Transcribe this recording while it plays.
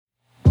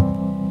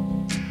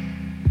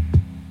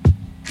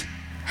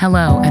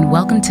Hello, and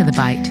welcome to The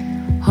Bite,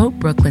 Hope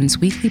Brooklyn's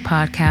weekly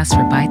podcast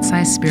for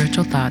bite-sized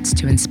spiritual thoughts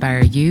to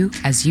inspire you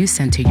as you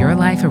center your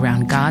life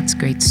around God's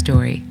great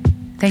story.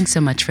 Thanks so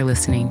much for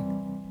listening.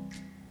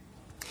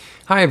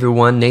 Hi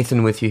everyone,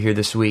 Nathan with you here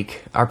this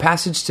week. Our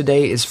passage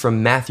today is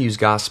from Matthew's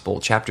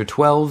Gospel, chapter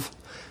 12,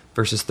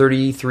 verses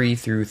 33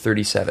 through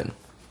 37.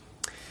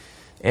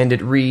 And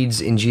it reads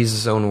in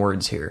Jesus' own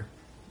words here,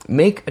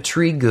 "Make a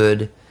tree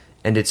good,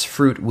 and its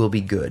fruit will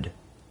be good.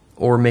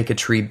 Or make a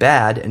tree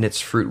bad, and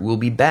its fruit will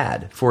be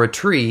bad. For a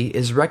tree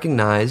is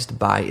recognized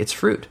by its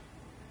fruit.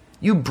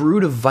 You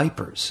brood of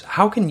vipers,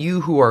 how can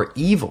you who are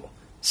evil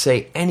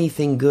say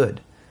anything good?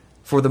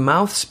 For the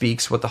mouth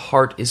speaks what the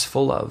heart is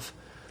full of.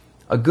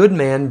 A good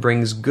man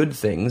brings good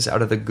things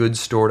out of the good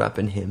stored up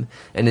in him,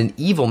 and an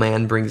evil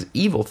man brings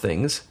evil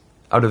things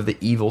out of the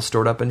evil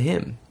stored up in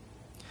him.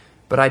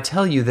 But I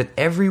tell you that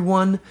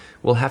everyone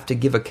will have to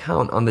give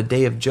account on the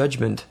day of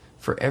judgment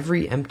for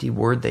every empty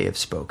word they have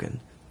spoken.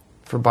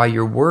 For by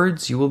your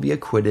words you will be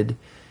acquitted,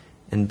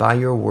 and by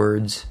your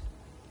words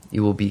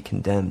you will be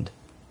condemned."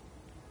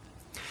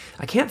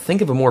 I can't think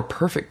of a more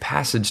perfect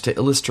passage to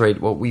illustrate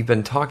what we've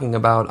been talking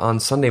about on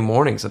Sunday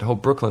mornings at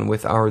Hope Brooklyn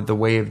with our The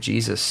Way of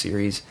Jesus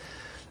series,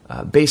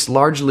 based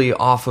largely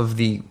off of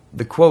the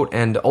quote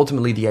and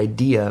ultimately the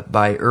idea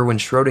by Erwin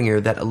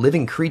Schrödinger that a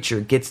living creature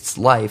gets its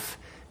life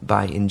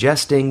by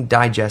ingesting,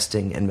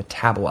 digesting, and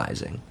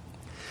metabolizing.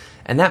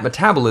 And that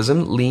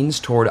metabolism leans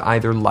toward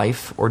either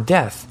life or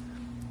death.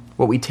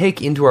 What we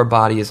take into our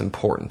body is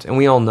important, and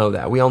we all know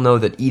that. We all know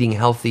that eating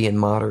healthy and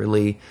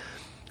moderately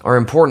are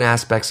important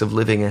aspects of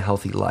living a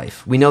healthy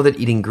life. We know that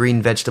eating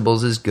green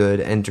vegetables is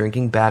good, and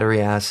drinking battery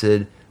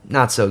acid,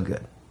 not so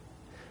good.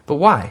 But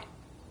why?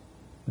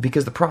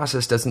 Because the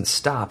process doesn't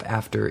stop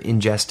after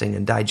ingesting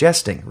and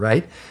digesting,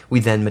 right? We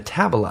then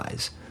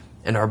metabolize,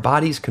 and our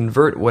bodies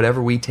convert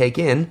whatever we take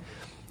in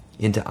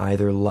into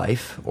either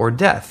life or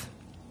death.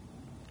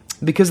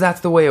 Because that's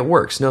the way it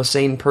works. No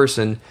sane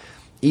person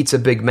eats a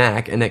Big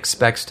Mac and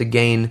expects to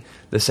gain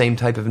the same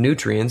type of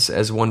nutrients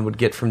as one would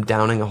get from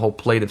downing a whole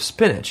plate of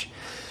spinach.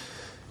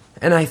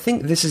 And I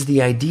think this is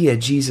the idea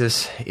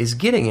Jesus is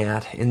getting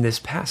at in this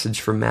passage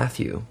from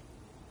Matthew.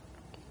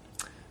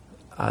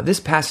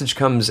 This passage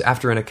comes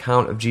after an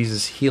account of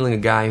Jesus healing a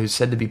guy who's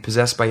said to be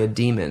possessed by a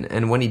demon,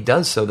 and when he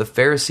does so, the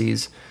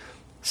Pharisees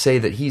say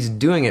that he's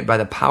doing it by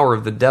the power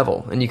of the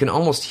devil, and you can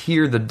almost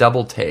hear the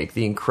double take,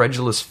 the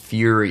incredulous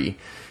fury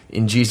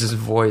in Jesus'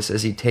 voice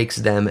as he takes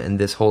them and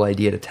this whole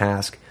idea to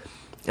task.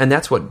 And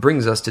that's what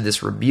brings us to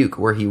this rebuke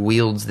where he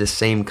wields this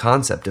same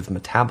concept of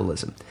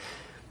metabolism.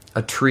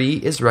 A tree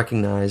is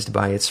recognized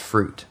by its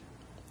fruit.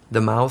 The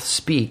mouth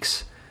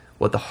speaks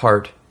what the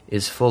heart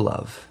is full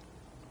of.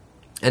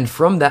 And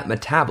from that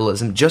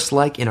metabolism, just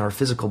like in our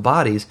physical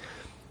bodies,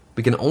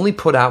 we can only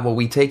put out what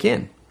we take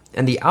in.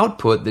 And the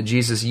output that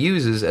Jesus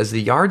uses as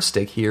the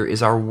yardstick here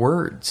is our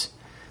words.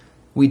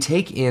 We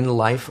take in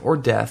life or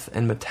death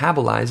and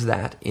metabolize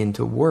that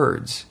into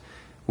words,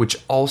 which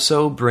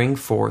also bring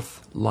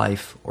forth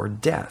life or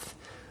death,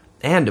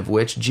 and of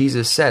which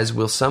Jesus says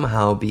will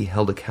somehow be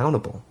held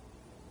accountable.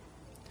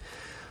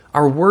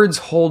 Our words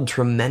hold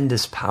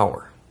tremendous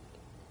power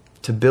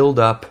to build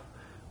up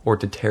or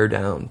to tear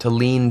down, to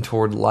lean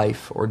toward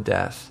life or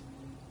death.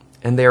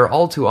 And they are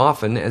all too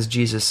often, as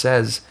Jesus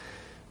says,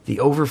 the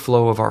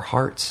overflow of our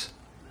hearts.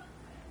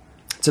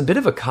 It's a bit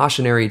of a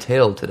cautionary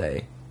tale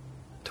today,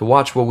 to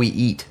watch what we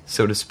eat,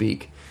 so to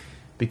speak,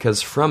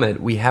 because from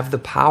it we have the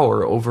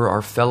power over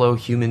our fellow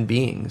human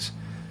beings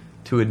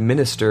to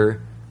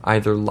administer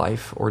either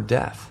life or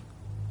death.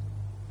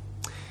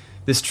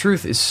 This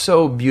truth is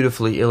so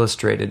beautifully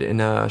illustrated in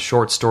a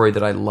short story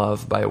that I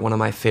love by one of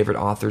my favorite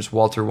authors,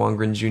 Walter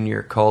Wangerin Jr.,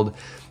 called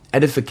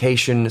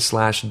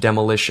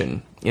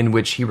Edification/Demolition, in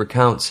which he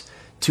recounts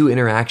two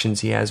interactions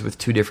he has with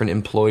two different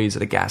employees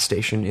at a gas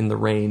station in the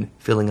rain,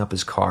 filling up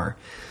his car.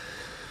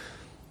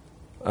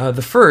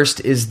 The first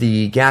is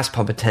the gas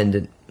pump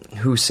attendant,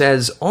 who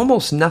says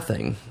almost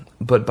nothing,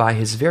 but by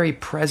his very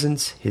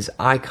presence, his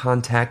eye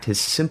contact, his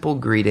simple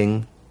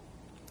greeting,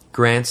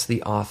 grants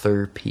the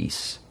author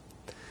peace.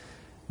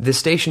 The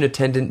station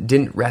attendant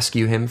didn't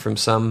rescue him from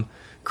some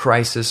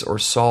crisis or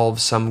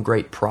solve some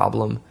great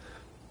problem,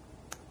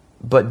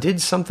 but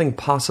did something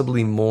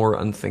possibly more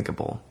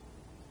unthinkable.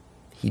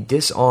 He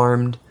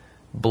disarmed,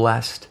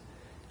 blessed,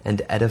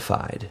 and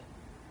edified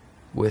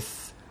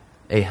with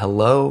a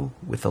hello,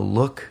 with a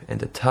look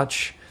and a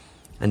touch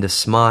and a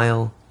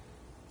smile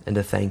and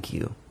a thank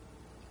you.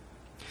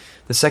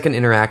 The second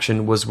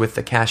interaction was with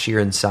the cashier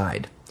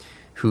inside,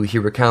 who he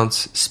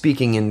recounts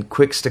speaking in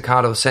quick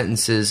staccato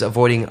sentences,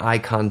 avoiding eye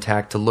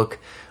contact to look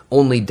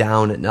only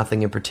down at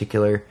nothing in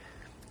particular.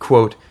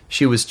 Quote,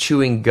 "She was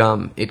chewing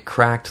gum. It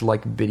cracked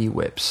like bitty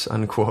whips,"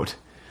 unquote.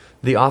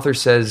 The author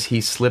says he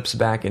slips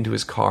back into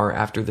his car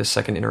after this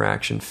second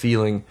interaction,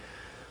 feeling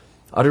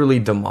utterly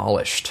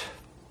demolished,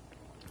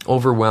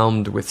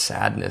 overwhelmed with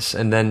sadness,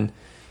 and then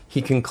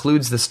he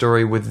concludes the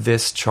story with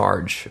this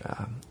charge,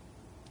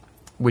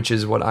 which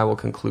is what I will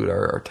conclude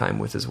our time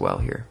with as well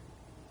here.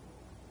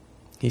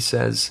 He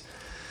says,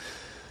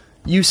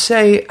 You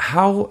say,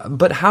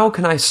 how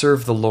can I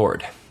serve the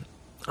Lord?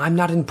 I'm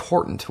not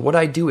important. What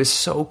I do is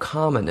so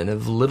common and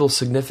of little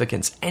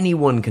significance.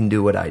 Anyone can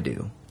do what I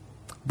do.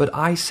 But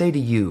I say to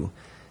you,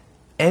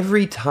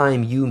 every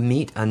time you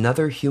meet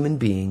another human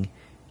being,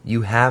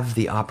 you have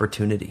the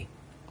opportunity.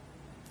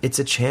 It's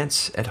a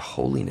chance at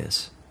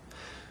holiness.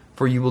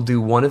 For you will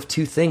do one of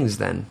two things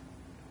then.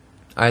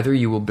 Either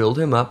you will build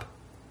him up,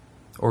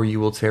 or you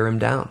will tear him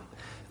down.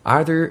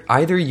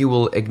 Either you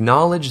will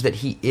acknowledge that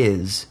he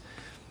is,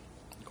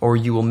 or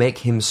you will make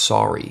him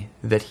sorry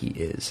that he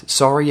is.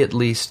 Sorry at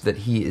least that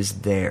he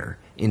is there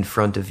in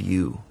front of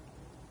you.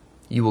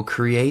 You will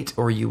create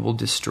or you will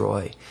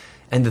destroy.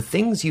 And the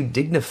things you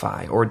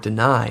dignify or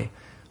deny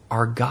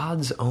are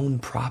God's own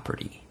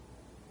property.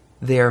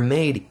 They are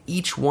made,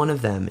 each one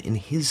of them, in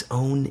his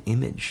own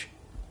image.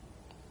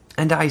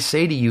 And I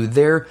say to you,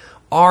 there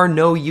are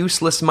no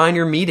useless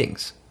minor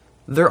meetings.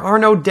 There are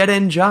no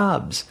dead-end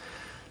jobs.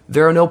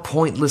 There are no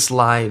pointless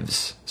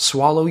lives.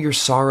 Swallow your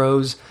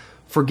sorrows.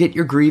 Forget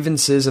your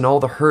grievances and all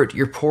the hurt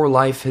your poor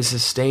life has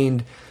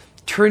sustained.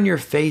 Turn your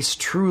face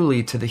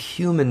truly to the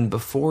human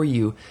before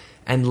you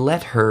and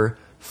let her,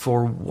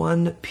 for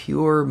one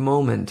pure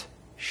moment,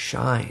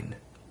 shine.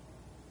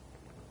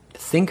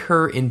 Think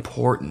her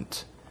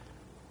important,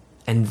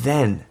 and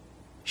then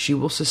she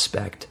will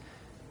suspect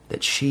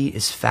that she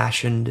is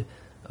fashioned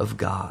of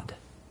God.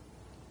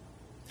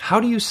 How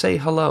do you say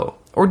hello?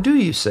 Or do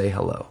you say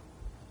hello?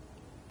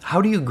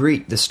 How do you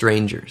greet the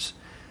strangers?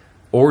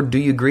 Or do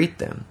you greet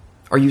them?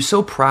 Are you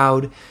so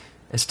proud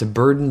as to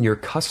burden your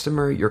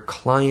customer, your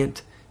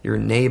client, your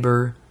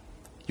neighbor,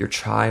 your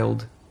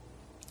child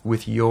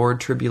with your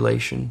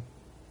tribulation,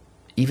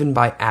 even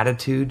by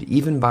attitude,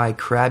 even by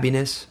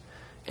crabbiness,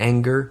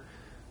 anger,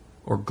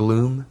 or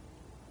gloom?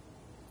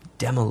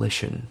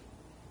 Demolition.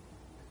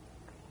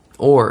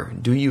 Or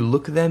do you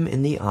look them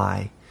in the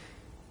eye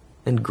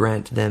and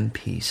grant them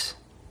peace?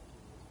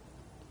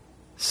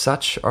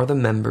 Such are the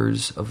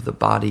members of the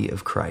body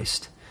of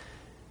Christ,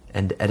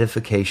 and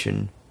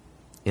edification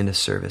in a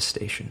service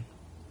station.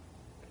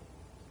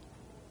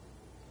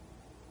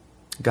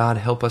 God,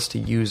 help us to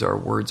use our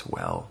words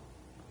well.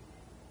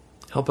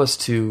 Help us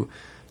to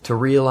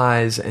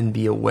realize and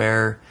be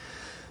aware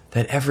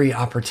that every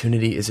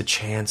opportunity is a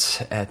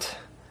chance at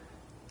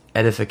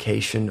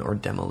edification or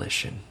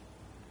demolition.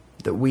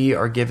 That we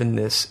are given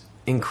this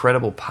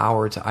incredible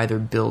power to either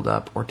build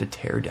up or to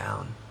tear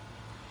down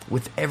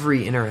with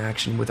every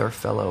interaction with our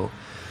fellow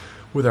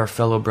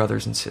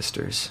brothers and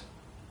sisters.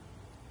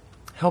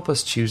 Help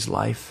us choose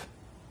life.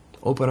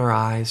 Open our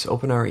eyes,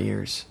 open our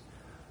ears.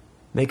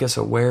 Make us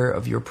aware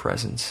of your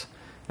presence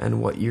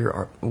and what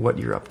you're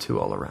up to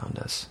all around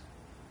us.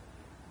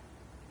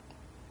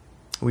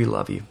 We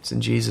love you. It's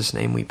in Jesus'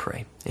 name we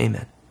pray.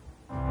 Amen.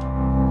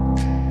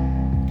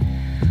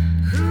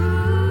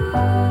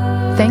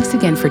 Thanks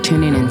again for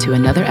tuning in to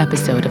another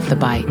episode of The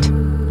Bite.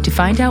 To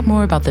find out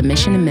more about the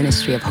mission and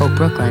ministry of Hope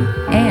Brooklyn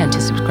and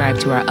to subscribe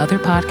to our other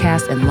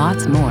podcasts and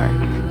lots more,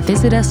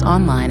 visit us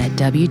online at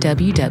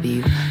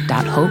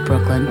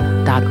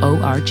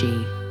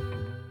www.hopebrooklyn.org.